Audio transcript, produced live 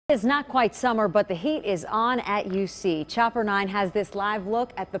It's not quite summer, but the heat is on at UC. Chopper 9 has this live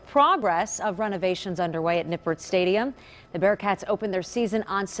look at the progress of renovations underway at Nippert Stadium. The Bearcats opened their season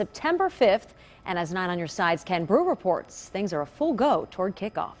on September 5th, and as 9 on your side's Ken Brew reports, things are a full go toward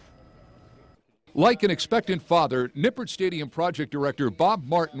kickoff. Like an expectant father, Nippert Stadium project director Bob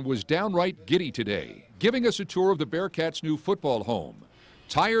Martin was downright giddy today, giving us a tour of the Bearcats' new football home.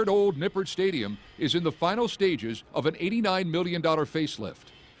 Tired old Nippert Stadium is in the final stages of an $89 million facelift.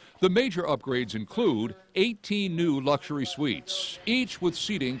 The major upgrades include 18 new luxury suites, each with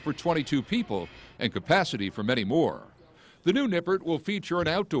seating for 22 people and capacity for many more. The new Nippert will feature an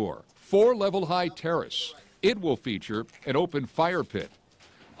outdoor, 4-level high terrace. It will feature an open fire pit.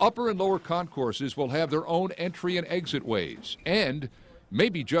 Upper and lower concourses will have their own entry and exit ways. And,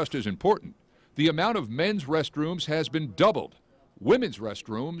 maybe just as important, the amount of men's restrooms has been doubled. Women's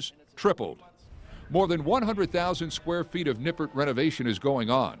restrooms tripled. More than 100,000 square feet of Nippert renovation is going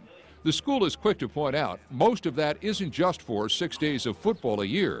on. The school is quick to point out most of that isn't just for 6 days of football a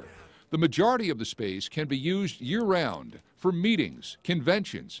year. The majority of the space can be used year-round for meetings,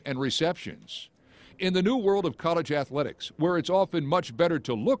 conventions, and receptions. In the new world of college athletics, where it's often much better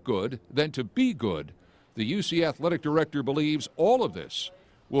to look good than to be good, the UC athletic director believes all of this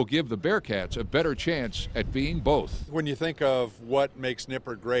will give the Bearcats a better chance at being both. When you think of what makes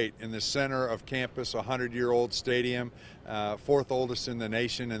Nippert great, in the center of campus, a 100-year-old stadium, fourth oldest in the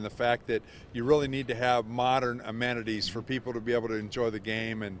nation, and the fact that you really need to have modern amenities for people to be able to enjoy the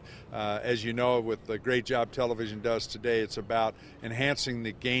game. And as you know, with the great job television does today, it's about enhancing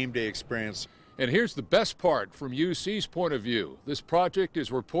the game day experience. And here's the best part from UC's point of view. This project is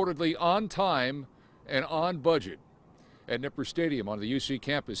reportedly on time and on budget. At Nippert Stadium on the UC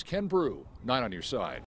campus, Ken Brew, 9 on your side.